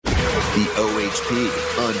The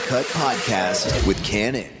OHP Uncut Podcast with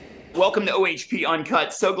Cannon. Welcome to OHP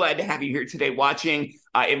Uncut. So glad to have you here today watching.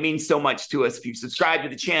 It means so much to us. If you subscribe to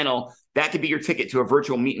the channel, that could be your ticket to a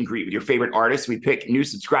virtual meet and greet with your favorite artists. We pick new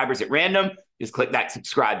subscribers at random. Just click that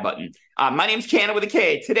subscribe button. My name's Cannon with a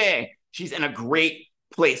K. Today, she's in a great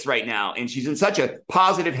place right now, and she's in such a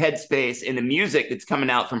positive headspace, and the music that's coming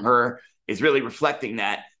out from her is really reflecting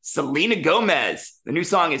that. Selena Gomez. The new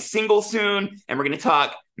song is Single Soon, and we're going to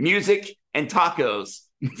talk music and tacos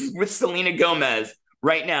with Selena Gomez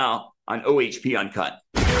right now on OHP Uncut.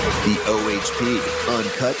 The OHP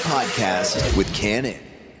Uncut Podcast with Cannon.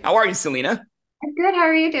 How are you, Selena? I'm good. How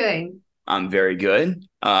are you doing? I'm very good.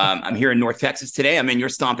 I'm here in North Texas today. I'm in your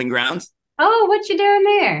stomping grounds. Oh, what you doing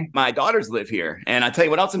there? My daughters live here, and I tell you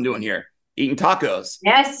what else I'm doing here. Eating tacos.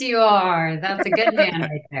 Yes, you are. That's a good man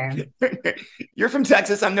right there. You're from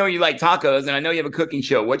Texas. I know you like tacos, and I know you have a cooking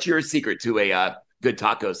show. What's your secret to a good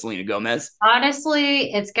taco, Selena Gomez?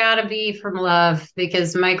 Honestly, it's got to be from love,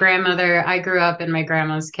 because my grandmother, I grew up in my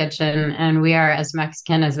grandma's kitchen, and we are as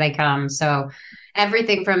Mexican as they come. So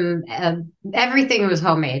everything was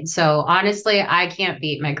homemade. So honestly, I can't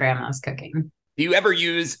beat my grandma's cooking. Do you ever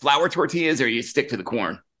use flour tortillas, or you stick to the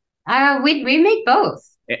corn? We make both.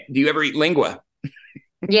 Do you ever eat lingua?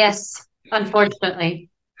 Yes, unfortunately.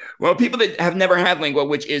 Well, people that have never had lingua,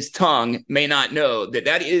 which is tongue, may not know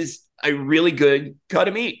that is a really good cut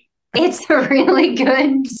of meat. It's a really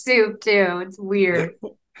good soup, too. It's weird.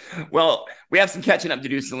 Well, we have some catching up to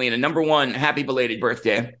do, Selena. Number one, happy belated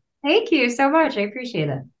birthday. Thank you so much. I appreciate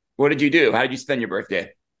it. What did you do? How did you spend your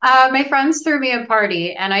birthday? My friends threw me a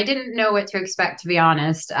party, and I didn't know what to expect, to be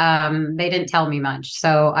honest. They didn't tell me much.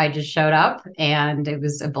 So I just showed up, and it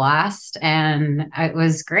was a blast, and it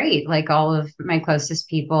was great. Like, all of my closest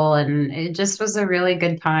people, and it just was a really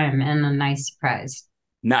good time and a nice surprise.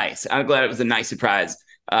 Nice. I'm glad it was a nice surprise.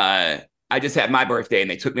 I just had my birthday, and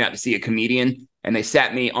they took me out to see a comedian, and they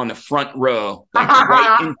sat me on the front row, like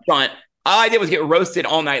right in front. All I did was get roasted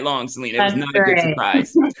all night long, Selena. It was not a good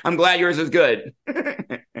surprise. I'm glad yours was good.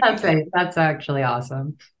 That's actually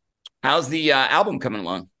awesome. How's the album coming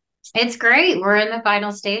along? It's great. We're in the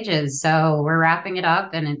final stages, so we're wrapping it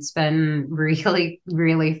up, and it's been really,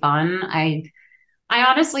 really fun. I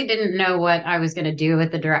honestly didn't know what I was going to do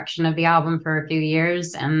with the direction of the album for a few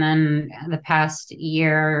years, and then the past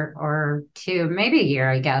year or two, maybe a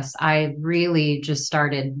year, I guess, I really just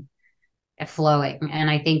started flowing, and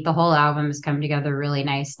I think the whole album has come together really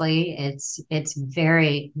nicely. It's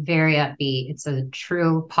very, very upbeat. It's a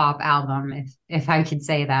true pop album, if I could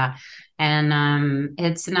say that. And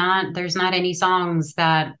there's not any songs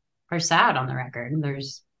that are sad on the record.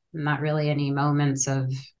 There's not really any moments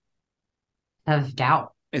of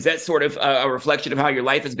doubt. Is that sort of a reflection of how your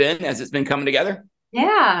life has been as it's been coming together?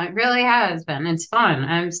 Yeah, it really has been. It's fun.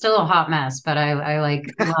 I'm still a hot mess, but I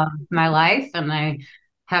love my life, and I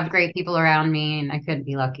have great people around me, and I couldn't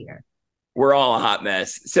be luckier. We're all a hot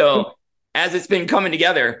mess. So as it's been coming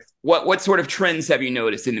together, what sort of trends have you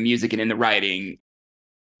noticed in the music and in the writing,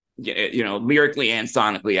 lyrically and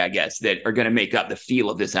sonically, I guess, that are going to make up the feel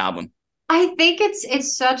of this album? I think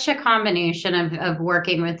it's such a combination of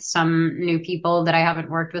working with some new people that I haven't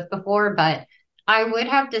worked with before, but I would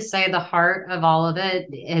have to say the heart of all of it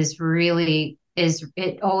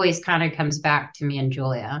it always kind of comes back to me and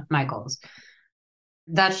Julia Michaels.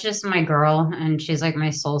 That's just my girl, and she's like my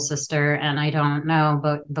soul sister. And I don't know,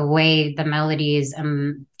 but the way the melodies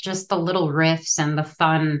and just the little riffs and the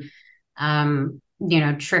fun,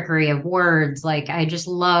 trickery of words, like I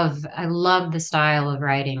love the style of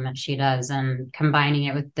writing that she does, and combining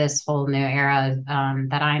it with this whole new era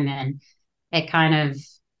that I'm in. It kind of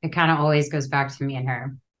always goes back to me and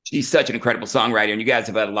her. She's such an incredible songwriter, and you guys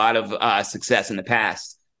have had a lot of success in the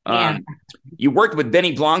past. Yeah. You worked with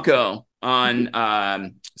Benny Blanco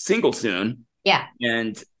on Single Soon. Yeah.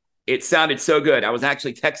 And it sounded so good. I was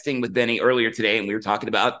actually texting with Benny earlier today, and we were talking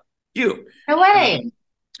about you. No way.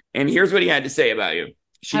 And here's what he had to say about you.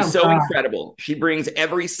 She's incredible. She brings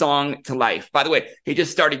every song to life. By the way, he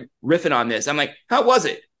just started riffing on this. I'm like, how was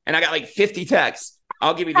it? And I got like 50 texts.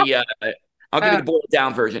 I'll give you the boiled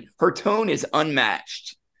down version. Her tone is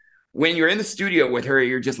unmatched. When you're in the studio with her,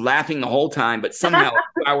 you're just laughing the whole time, but somehow 2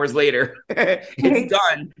 hours later, it's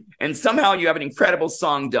done. And somehow you have an incredible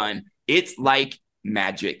song done. It's like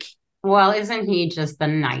magic. Well, isn't he just the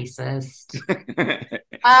nicest? It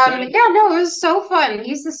was so fun.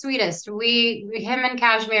 He's the sweetest. Him and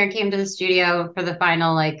Kashmir came to the studio for the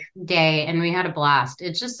final day, and we had a blast.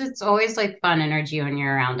 It's always like fun energy when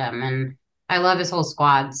you're around him. And I love his whole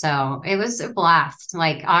squad. So it was a blast.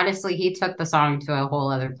 Like, honestly, he took the song to a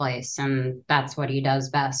whole other place, and that's what he does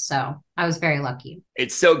best. So I was very lucky.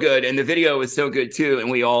 It's so good. And the video is so good too.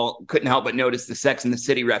 And we all couldn't help but notice the Sex and the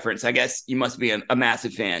City reference. I guess you must be a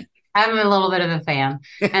massive fan. I'm a little bit of a fan.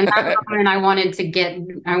 And that moment I wanted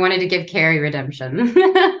to give Carrie redemption.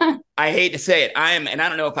 I hate to say it. And I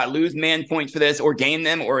don't know if I lose man points for this or gain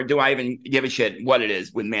them, or do I even give a shit what it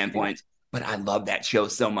is with man points. But I love that show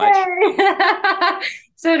so much.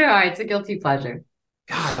 So do I. It's a guilty pleasure.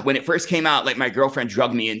 God, when it first came out, like my girlfriend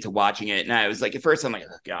drugged me into watching it. And I was like, at first I'm like,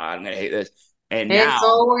 oh God, I'm going to hate this. And it's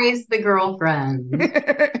always the girlfriend.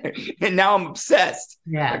 And now I'm obsessed.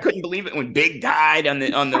 Yeah. I couldn't believe it when Big died on the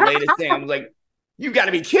latest thing. I was like, you got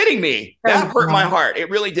to be kidding me. That hurt my heart. It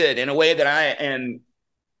really did, in a way that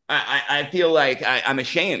I feel like I'm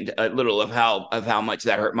ashamed a little of how much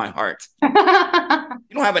that hurt my heart. You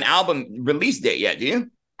don't have an album release date yet, do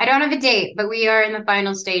you? I don't have a date, but we are in the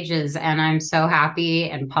final stages, and I'm so happy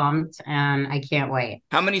and pumped, and I can't wait.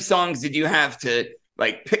 How many songs did you have to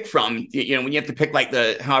like pick from, you know, when you have to pick like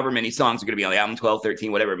the however many songs are going to be on the album, 12,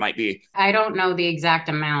 13, whatever it might be? I don't know the exact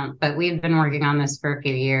amount, but we've been working on this for a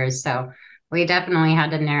few years, so we definitely had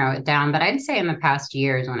to narrow it down. But I'd say in the past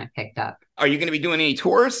years when it picked up. Are you going to be doing any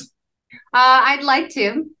tours? I'd like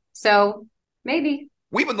to, so maybe.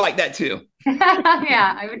 We would like that too.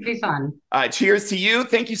 Yeah, it would be fun. Cheers to you.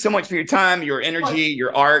 Thank you so much for your time, your energy,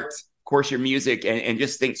 your art, of course, your music, and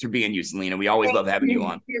just thanks for being you, Selena. We always love having you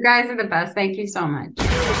on. You guys are the best. Thank you so much.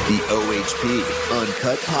 The OHP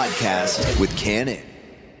Uncut Podcast with Cannon.